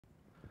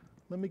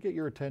let me get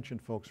your attention,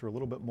 folks, for a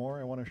little bit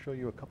more. I want to show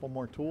you a couple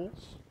more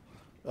tools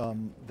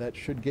that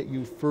should get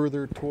you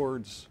further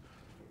towards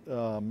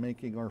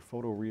making our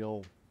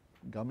photoreal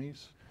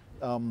gummies.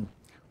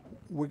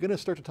 We're going to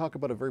start to talk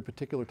about a very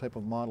particular type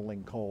of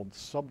modeling called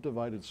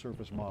subdivided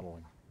surface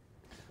modeling,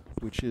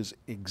 which is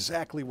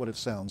exactly what it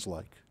sounds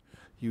like.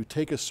 You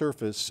take a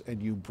surface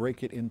and you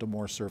break it into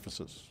more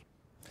surfaces.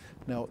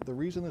 Now, the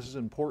reason this is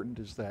important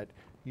is that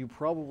you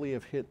probably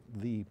have hit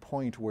the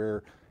point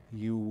where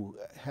you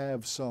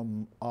have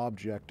some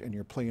object and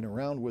you're playing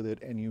around with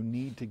it and you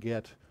need to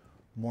get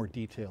more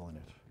detail in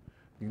it.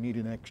 You need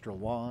an extra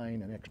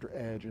line, an extra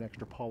edge, an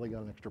extra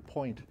polygon, an extra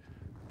point.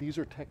 These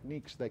are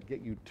techniques that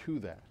get you to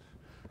that.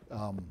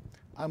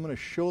 I'm going to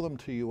show them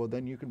to you, and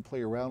then you can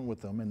play around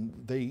with them, and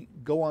they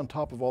go on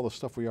top of all the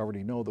stuff we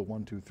already know, the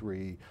 1, 2,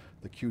 3,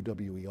 the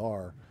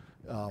QWER.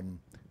 I'm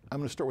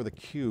going to start with a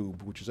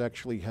cube, which is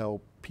actually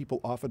how people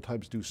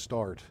oftentimes do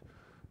start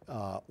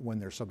when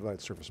they're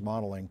subdivided surface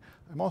modeling.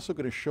 I'm also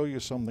going to show you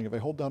something. If I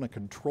hold down a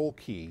control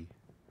key,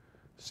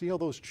 see how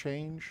those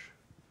change?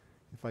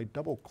 If I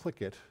double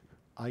click it,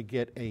 I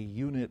get a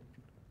unit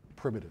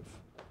primitive.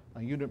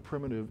 A unit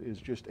primitive is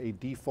just a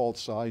default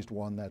sized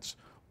one that's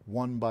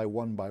 1 by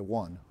 1 by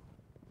 1.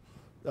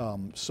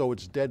 So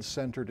it's dead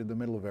centered in the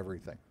middle of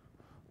everything,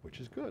 which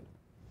is good.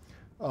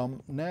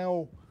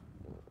 Now,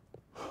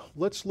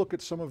 let's look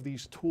at some of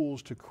these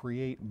tools to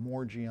create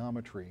more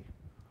geometry,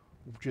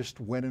 just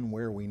when and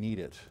where we need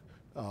it.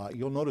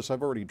 You'll notice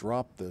I've already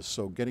dropped this,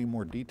 so getting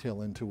more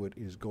detail into it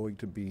is going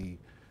to be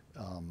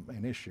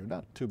an issue.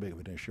 Not too big of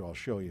an issue, I'll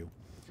show you.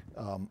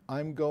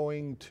 I'm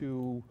going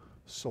to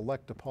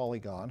select a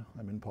polygon.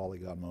 I'm in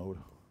polygon mode.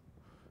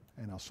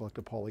 And I'll select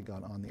a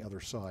polygon on the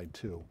other side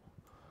too,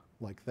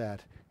 like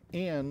that.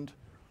 And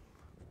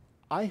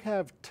I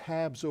have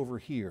tabs over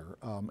here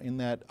in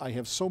that I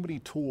have so many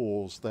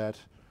tools that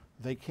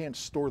they can't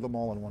store them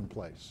all in one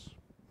place.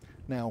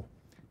 Now,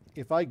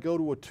 if I go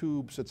to a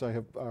tube, since I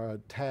have a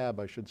tab,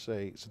 I should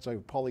say, since I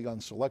have polygon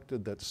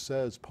selected that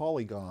says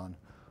polygon,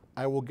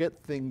 I will get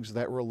things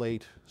that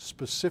relate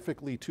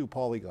specifically to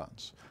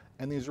polygons.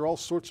 And these are all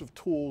sorts of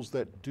tools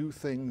that do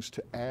things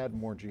to add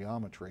more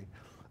geometry.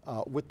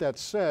 With that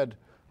said,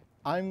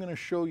 I'm going to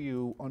show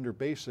you under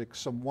basic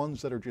some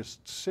ones that are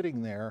just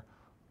sitting there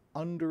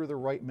under the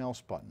right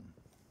mouse button.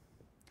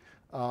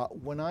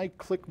 When I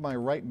click my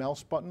right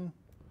mouse button,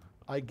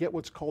 I get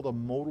what's called a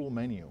modal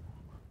menu.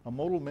 A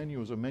modal menu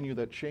is a menu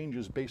that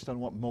changes based on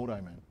what mode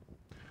I'm in.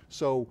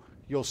 So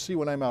you'll see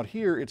when I'm out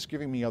here, it's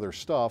giving me other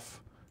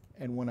stuff.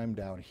 And when I'm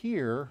down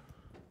here,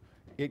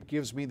 it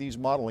gives me these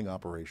modeling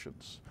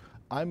operations.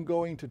 I'm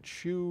going to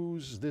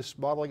choose this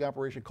modeling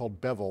operation called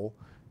bevel,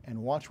 and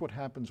watch what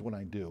happens when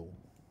I do.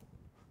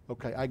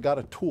 Okay, I got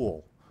a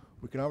tool.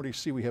 We can already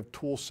see we have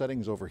tool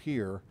settings over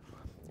here.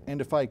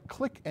 And if I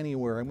click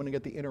anywhere, I'm going to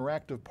get the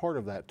interactive part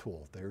of that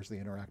tool. There's the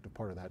interactive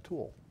part of that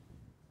tool.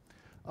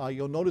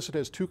 You'll notice it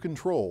has two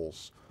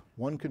controls.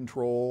 One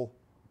control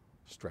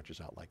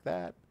stretches out like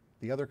that.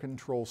 The other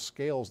control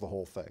scales the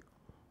whole thing,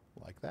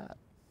 like that.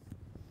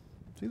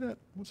 See that?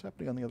 What's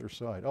happening on the other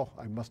side? Oh,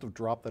 I must have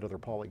dropped that other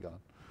polygon.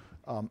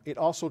 It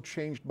also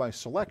changed my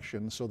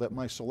selection so that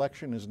my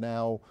selection is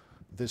now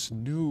this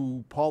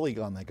new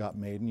polygon that got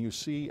made, and you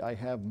see I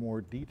have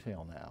more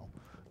detail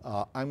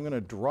now. I'm going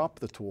to drop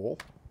the tool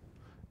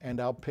and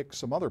I'll pick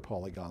some other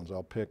polygons.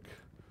 I'll pick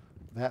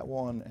that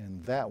one,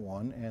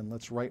 and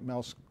let's right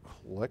mouse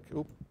click.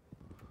 Oop.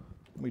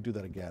 Let me do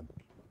that again.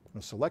 I'm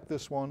going to select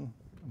this one,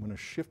 I'm going to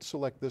shift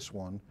select this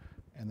one,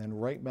 and then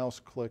right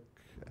mouse click.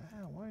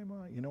 Why am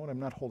I? You know what? I'm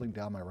not holding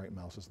down my right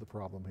mouse is the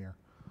problem here.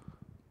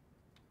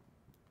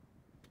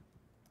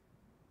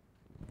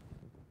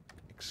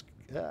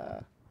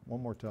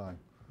 One more time.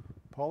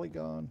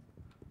 Polygon,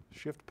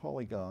 shift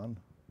polygon,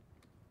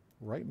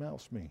 right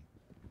mouse me.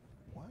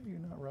 Why are you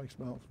not right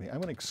mouse me?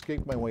 I'm going to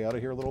escape my way out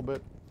of here a little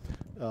bit.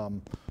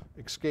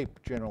 Escape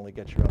generally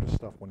gets you out of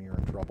stuff when you're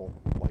in trouble,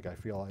 like I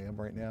feel I am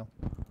right now.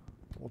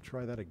 We'll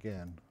try that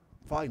again.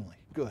 Finally,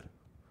 good.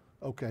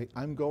 Okay,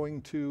 I'm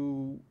going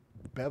to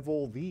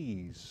bevel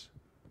these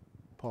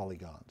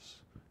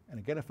polygons. And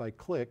again, if I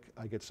click,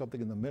 I get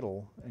something in the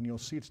middle, and you'll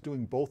see it's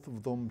doing both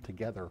of them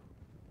together.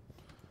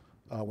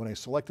 When I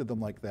selected them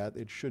like that,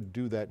 it should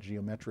do that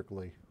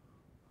geometrically.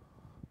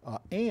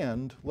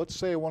 And let's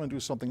say I want to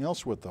do something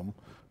else with them.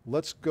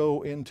 Let's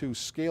go into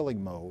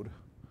scaling mode.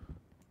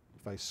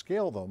 If I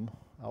scale them,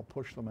 I'll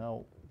push them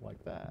out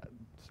like that.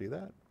 See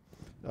that?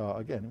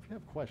 Again, if you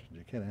have questions,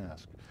 you can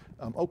ask.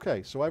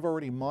 Okay, so I've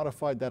already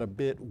modified that a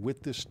bit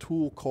with this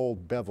tool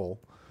called bevel.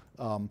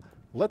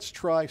 Let's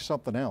try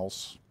something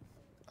else.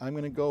 I'm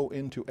going to go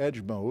into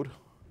edge mode,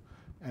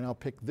 and I'll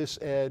pick this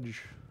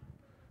edge,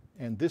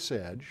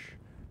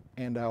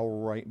 and I'll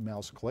right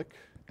mouse click,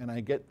 and I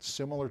get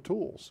similar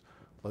tools.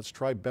 Let's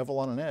try bevel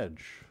on an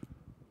edge.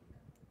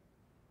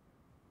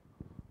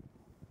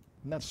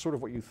 And that's sort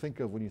of what you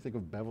think of when you think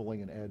of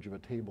beveling an edge of a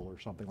table or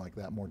something like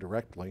that more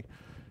directly.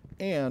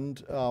 And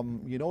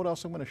you know what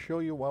else I'm going to show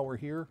you while we're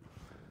here?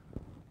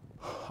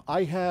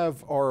 I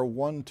have our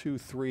 1, 2,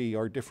 3,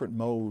 our different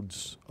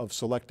modes of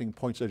selecting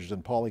points, edges,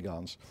 and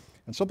polygons.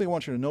 And something I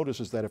want you to notice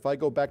is that if I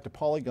go back to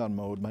polygon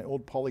mode, my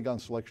old polygon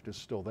selection is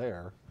still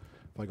there.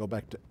 If I go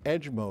back to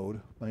edge mode,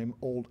 my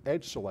old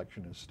edge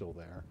selection is still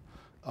there.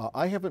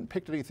 I haven't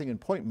picked anything in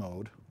point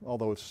mode,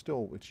 although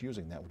it's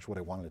using that, which is what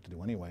I wanted it to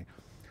do anyway.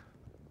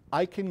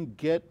 I can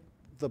get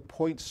the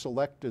points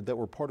selected that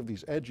were part of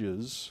these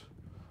edges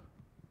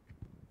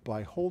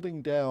by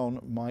holding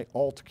down my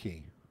Alt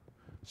key.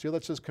 See how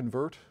that says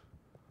convert?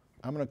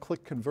 I'm going to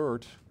click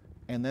convert,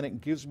 and then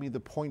it gives me the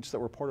points that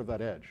were part of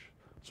that edge.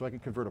 So I can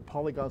convert a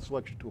polygon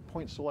selection to a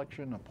point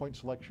selection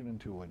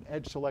into an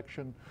edge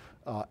selection,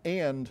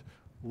 and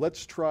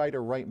let's try to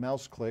right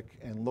mouse click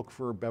and look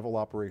for a bevel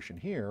operation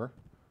here.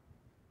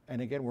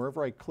 And again,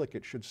 wherever I click,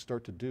 it should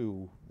start to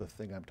do the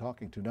thing I'm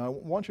talking to. Now, I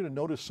want you to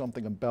notice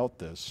something about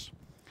this.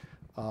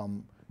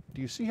 Do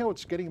you see how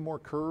it's getting more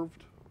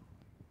curved?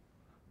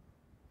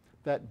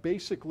 That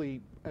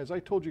basically, as I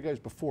told you guys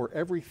before,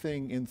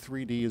 everything in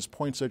 3D is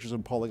points, edges,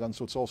 and polygons,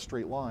 so it's all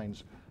straight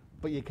lines,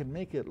 but you can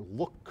make it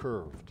look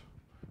curved.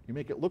 You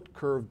make it look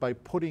curved by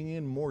putting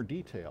in more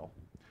detail.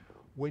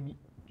 When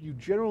you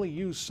generally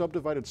use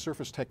subdivided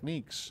surface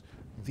techniques,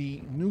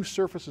 the new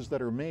surfaces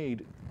that are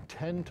made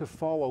tend to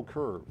follow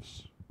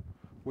curves,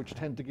 which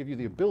tend to give you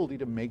the ability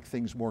to make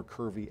things more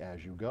curvy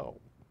as you go.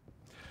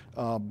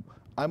 I'm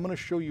going to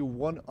show you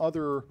one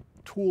other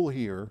tool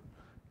here,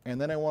 and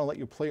then I want to let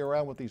you play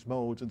around with these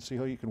modes and see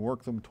how you can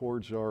work them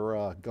towards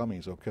our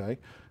gummies, okay?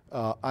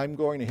 I'm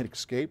going to hit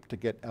escape to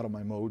get out of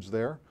my modes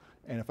there,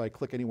 and if I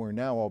click anywhere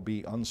now, I'll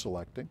be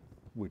unselecting,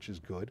 which is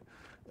good.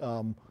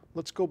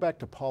 Let's go back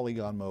to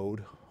polygon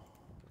mode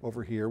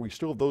over here. We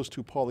still have those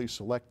two polys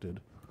selected.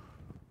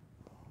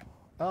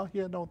 Oh,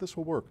 yeah, no, this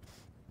will work.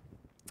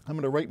 I'm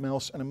going to right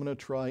mouse and I'm going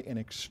to try an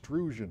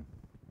extrusion.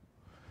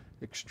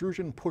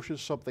 Extrusion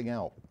pushes something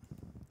out.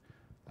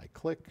 I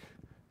click,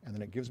 and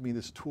then it gives me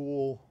this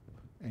tool,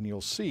 and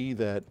you'll see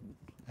that,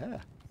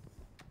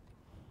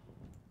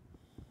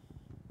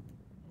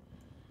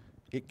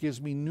 it gives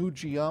me new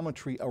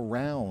geometry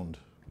around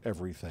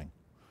everything.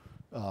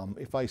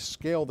 If I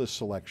scale this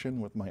selection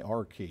with my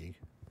R key,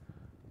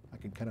 I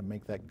can kind of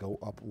make that go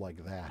up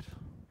like that.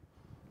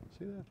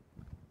 See that?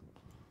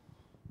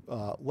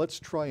 Let's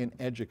try an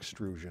edge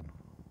extrusion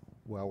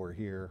while we're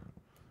here.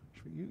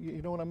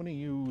 You know what I'm going to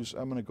use?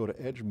 I'm going to go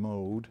to edge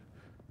mode.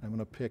 I'm going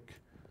to pick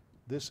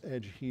this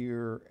edge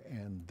here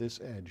and this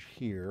edge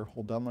here.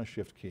 Hold down my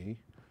shift key.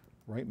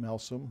 Right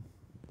mouse them.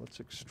 Let's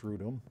extrude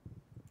them.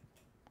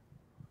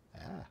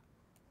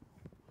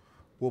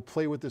 We'll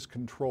play with this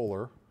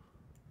controller.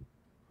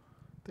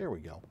 There we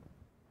go.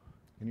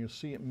 And you'll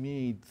see it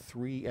made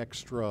 3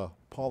 extra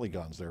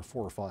polygons there,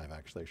 4 or 5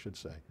 actually, I should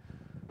say,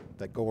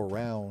 that go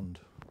around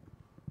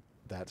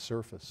that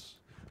surface.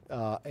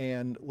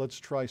 And let's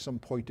try some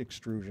point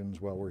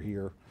extrusions while we're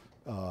here.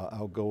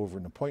 I'll go over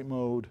into point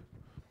mode.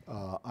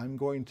 I'm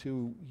going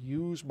to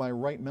use my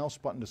right mouse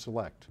button to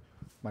select.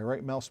 My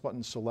right mouse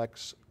button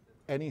selects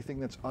anything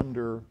that's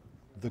under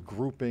the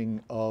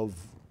grouping of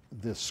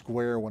this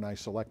square when I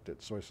select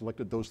it. So I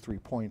selected those 3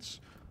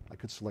 points. I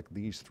could select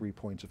these 3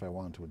 points if I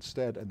wanted to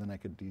instead, and then I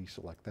could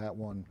deselect that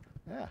one.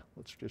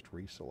 Let's just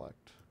reselect.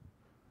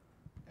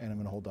 And I'm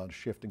going to hold down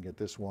shift and get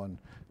this one.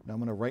 Now I'm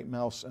going to right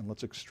mouse and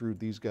let's extrude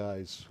these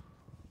guys.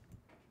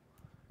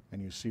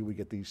 And you see we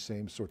get these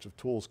same sorts of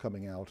tools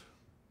coming out,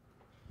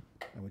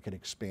 and we can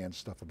expand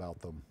stuff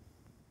about them.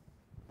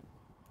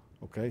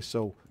 Okay,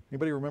 so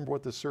anybody remember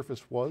what this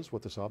surface was,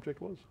 what this object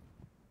was?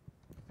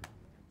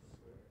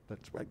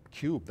 That's right,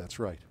 cube, that's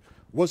right.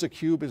 Was a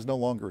cube, is no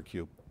longer a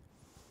cube.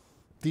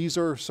 These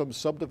are some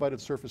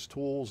subdivided surface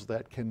tools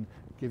that can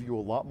give you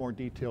a lot more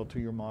detail to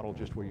your model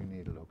just where you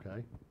need it,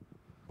 okay?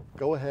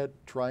 Go ahead,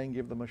 try and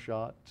give them a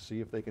shot,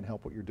 see if they can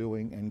help what you're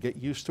doing, and get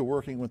used to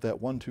working with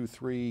that 1, 2,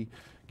 3,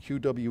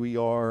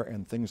 QWER,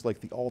 and things like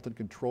the Alt and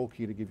Control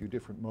key to give you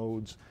different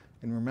modes.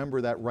 And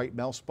remember that right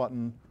mouse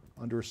button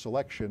under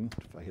selection,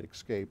 if I hit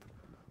escape,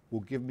 will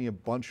give me a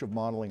bunch of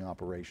modeling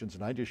operations,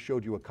 and I just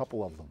showed you a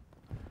couple of them.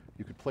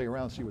 You could play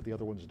around and see what the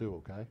other ones do,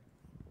 okay?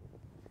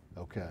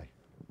 Okay.